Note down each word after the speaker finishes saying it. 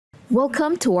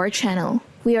Welcome to our channel.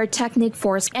 We are Technic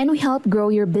Force and we help grow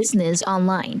your business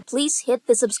online. Please hit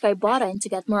the subscribe button to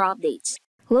get more updates.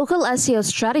 Local SEO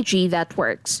strategy that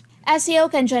works.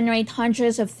 SEO can generate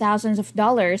hundreds of thousands of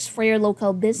dollars for your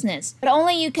local business, but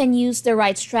only you can use the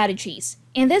right strategies.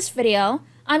 In this video,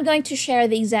 I'm going to share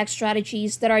the exact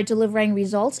strategies that are delivering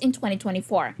results in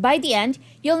 2024. By the end,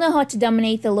 you'll know how to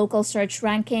dominate the local search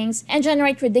rankings and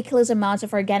generate ridiculous amounts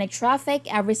of organic traffic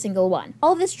every single one.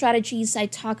 All the strategies I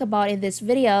talk about in this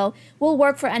video will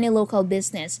work for any local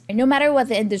business, no matter what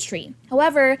the industry.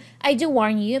 However, I do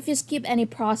warn you, if you skip any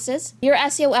process, your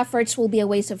SEO efforts will be a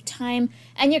waste of time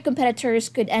and your competitors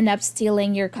could end up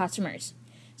stealing your customers.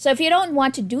 So if you don't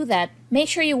want to do that, make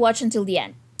sure you watch until the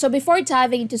end. So before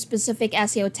diving into specific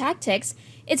SEO tactics,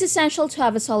 it's essential to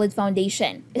have a solid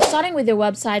foundation, starting with your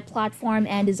website, platform,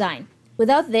 and design.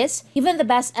 Without this, even the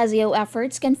best SEO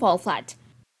efforts can fall flat.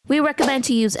 We recommend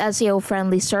to use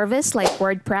SEO-friendly service like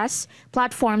WordPress,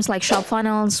 platforms like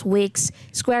ShopFunnels, Wix,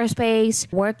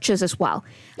 Squarespace, work just as well,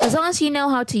 as long as you know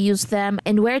how to use them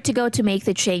and where to go to make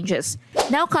the changes.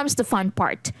 Now comes the fun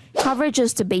part. Cover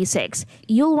just the basics.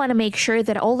 You'll want to make sure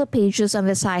that all the pages on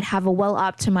the site have a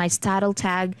well-optimized title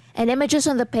tag, and images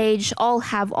on the page all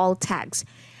have all tags.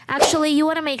 Actually, you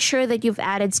want to make sure that you've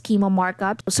added schema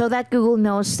markup so that Google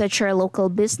knows that you're a local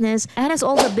business and has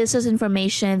all the business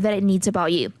information that it needs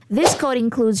about you. This code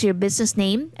includes your business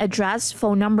name, address,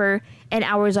 phone number, and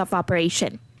hours of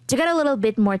operation. To get a little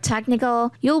bit more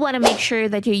technical, you'll want to make sure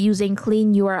that you're using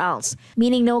clean URLs,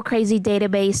 meaning no crazy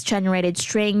database-generated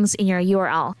strings in your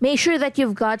URL. Make sure that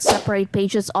you've got separate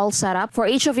pages all set up for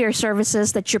each of your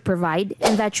services that you provide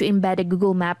and that you embed a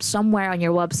Google map somewhere on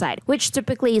your website, which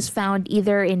typically is found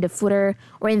either in the footer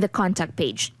or in the contact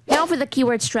page. Now for the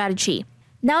keyword strategy.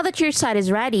 Now that your site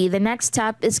is ready, the next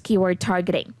step is keyword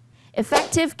targeting.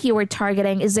 Effective keyword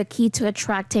targeting is the key to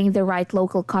attracting the right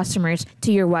local customers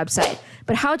to your website.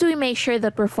 But how do we make sure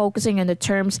that we're focusing on the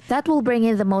terms that will bring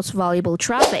in the most valuable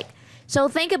traffic? So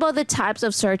think about the types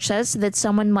of searches that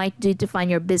someone might do to find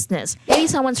your business. Maybe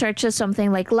someone searches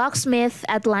something like locksmith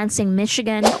at Lansing,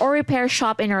 Michigan, or repair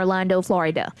shop in Orlando,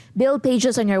 Florida. Build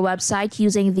pages on your website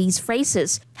using these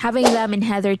phrases. Having them in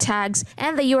header tags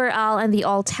and the URL and the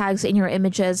alt tags in your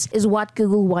images is what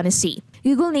Google want to see.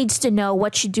 Google needs to know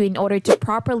what you do in order to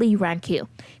properly rank you.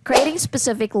 Creating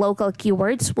specific local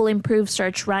keywords will improve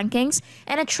search rankings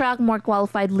and attract more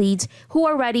qualified leads who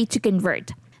are ready to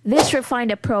convert. This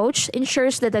refined approach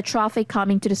ensures that the traffic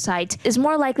coming to the site is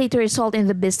more likely to result in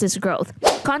the business growth.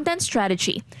 Content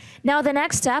strategy. Now the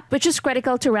next step, which is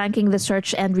critical to ranking the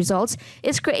search end results,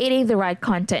 is creating the right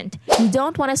content. You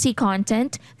don't want to see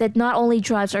content that not only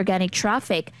drives organic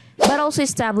traffic, but also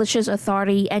establishes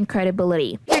authority and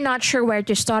credibility. If you're not sure where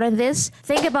to start on this,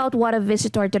 think about what a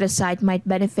visitor to the site might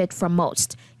benefit from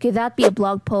most. Could that be a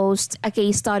blog post, a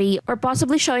case study, or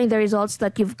possibly showing the results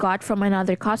that you've got from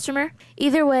another customer?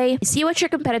 Either way, see what your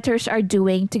competitors are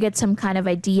doing to get some kind of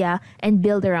idea and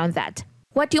build around that.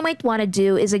 What you might want to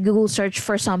do is a Google search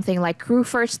for something like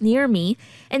roofers near me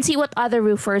and see what other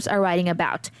roofers are writing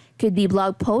about. Could be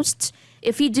blog posts.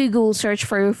 If you do Google search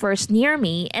for roofers near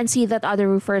me and see that other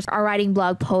roofers are writing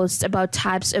blog posts about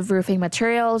types of roofing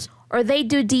materials, or they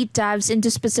do deep dives into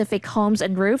specific homes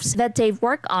and roofs that they've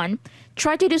worked on,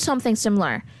 try to do something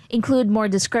similar. Include more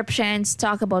descriptions,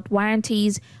 talk about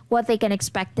warranties, what they can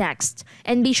expect next,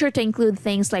 and be sure to include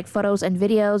things like photos and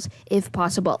videos if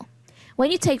possible.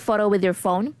 When you take photo with your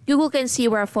phone, Google can see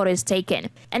where a photo is taken,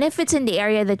 and if it's in the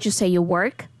area that you say you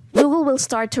work, Google will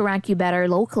start to rank you better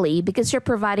locally because you're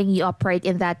providing you operate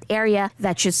in that area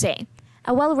that you say.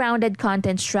 A well-rounded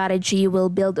content strategy will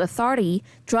build authority,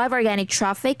 drive organic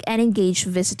traffic, and engage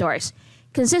visitors.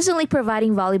 Consistently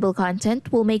providing valuable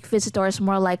content will make visitors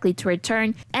more likely to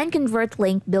return and convert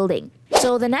link building.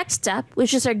 So the next step,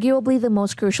 which is arguably the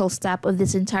most crucial step of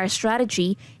this entire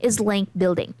strategy, is link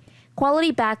building.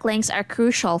 Quality backlinks are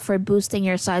crucial for boosting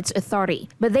your site's authority,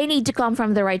 but they need to come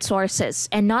from the right sources,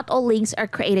 and not all links are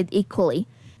created equally.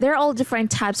 There are all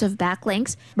different types of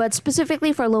backlinks, but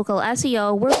specifically for local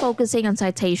SEO, we're focusing on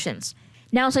citations.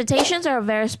 Now, citations are a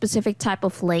very specific type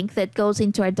of link that goes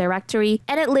into a directory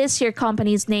and it lists your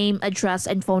company's name, address,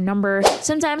 and phone number,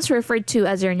 sometimes referred to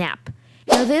as your NAP.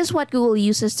 Now, this is what Google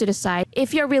uses to decide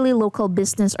if you're really local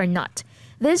business or not.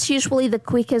 This is usually the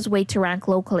quickest way to rank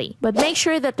locally, but make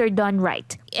sure that they're done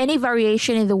right. Any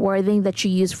variation in the wording that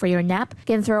you use for your NAP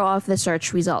can throw off the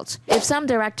search results. If some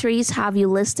directories have you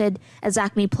listed as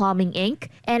Acme Plumbing Inc.,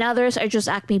 and others are just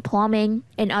Acme Plumbing,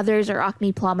 and others are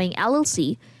Acme Plumbing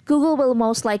LLC, Google will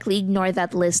most likely ignore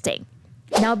that listing.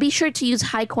 Now be sure to use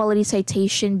high-quality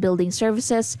citation building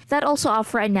services that also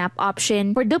offer a NAP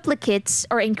option for duplicates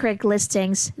or incorrect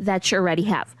listings that you already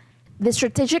have. This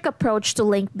strategic approach to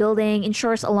link building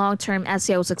ensures a long-term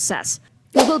SEO success.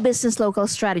 Google Business Local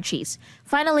Strategies.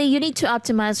 Finally, you need to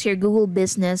optimize your Google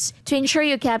business to ensure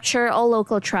you capture all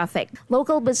local traffic.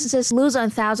 Local businesses lose on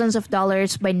thousands of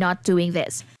dollars by not doing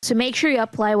this. So make sure you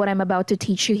apply what I'm about to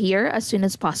teach you here as soon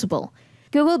as possible.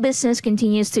 Google Business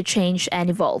continues to change and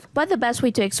evolve, but the best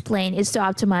way to explain is to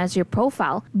optimize your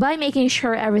profile by making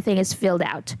sure everything is filled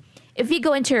out. If you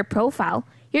go into your profile,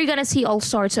 you're going to see all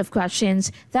sorts of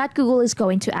questions that Google is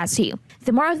going to ask you.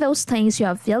 The more of those things you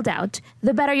have filled out,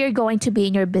 the better you're going to be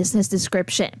in your business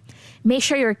description. Make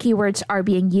sure your keywords are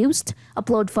being used,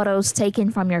 upload photos taken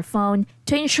from your phone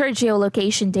to ensure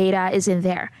geolocation data is in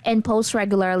there, and post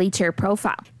regularly to your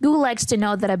profile. Google likes to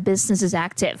know that a business is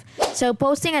active, so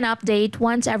posting an update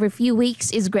once every few weeks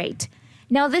is great.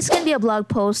 Now, this can be a blog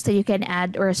post that you can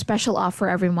add or a special offer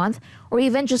every month, or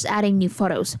even just adding new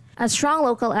photos. A strong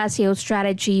local SEO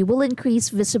strategy will increase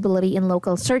visibility in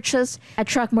local searches,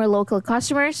 attract more local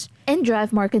customers, and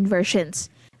drive more conversions.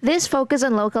 This focus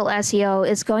on local SEO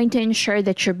is going to ensure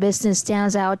that your business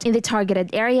stands out in the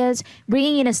targeted areas,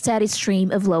 bringing in a steady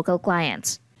stream of local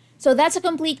clients. So that's a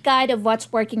complete guide of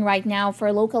what's working right now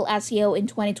for local SEO in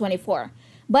 2024.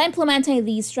 By implementing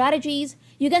these strategies,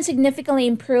 you can significantly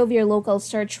improve your local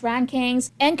search rankings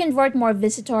and convert more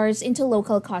visitors into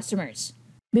local customers.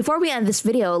 Before we end this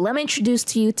video, let me introduce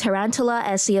to you Tarantula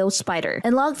SEO Spider.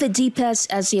 Unlock the deepest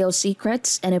SEO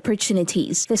secrets and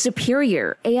opportunities. The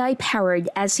superior AI-powered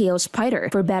SEO Spider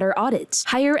for better audits,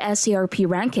 higher SERP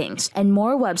rankings, and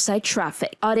more website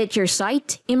traffic. Audit your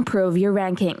site, improve your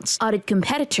rankings. Audit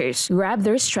competitors, grab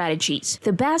their strategies.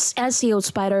 The best SEO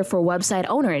Spider for website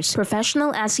owners,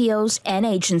 professional SEOs, and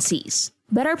agencies.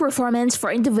 Better performance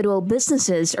for individual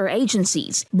businesses or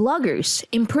agencies. Bloggers,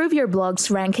 improve your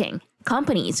blog's ranking.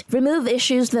 Companies, remove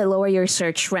issues that lower your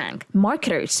search rank.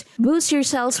 Marketers, boost your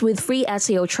sales with free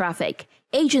SEO traffic.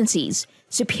 Agencies,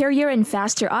 superior and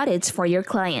faster audits for your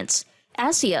clients.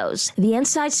 SEOs, the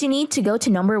insights you need to go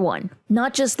to number one.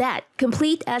 Not just that,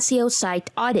 complete SEO site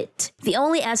audit. The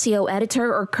only SEO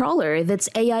editor or crawler that's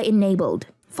AI enabled.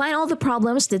 Find all the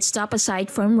problems that stop a site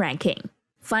from ranking.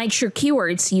 Find your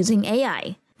keywords using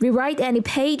AI. Rewrite any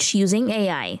page using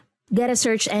AI. Get a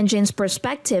search engine's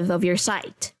perspective of your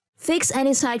site. Fix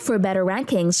any site for better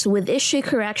rankings with issue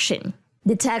correction.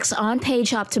 Detects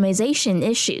on-page optimization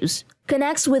issues.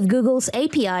 Connects with Google's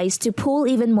APIs to pull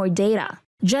even more data.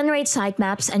 Generate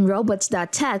sitemaps and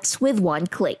robots.txt with one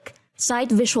click. Site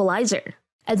visualizer.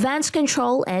 Advanced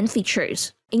control and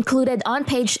features. Included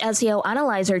on-page SEO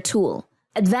analyzer tool.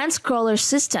 Advanced crawler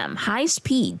system, high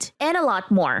speed, and a lot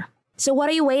more. So what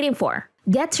are you waiting for?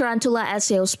 Get Tarantula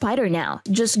SEO Spider now.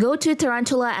 Just go to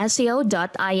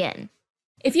tarantulaseo.in.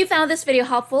 If you found this video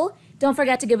helpful, don't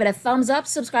forget to give it a thumbs up,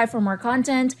 subscribe for more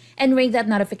content, and ring that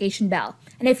notification bell.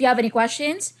 And if you have any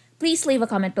questions, please leave a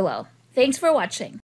comment below. Thanks for watching.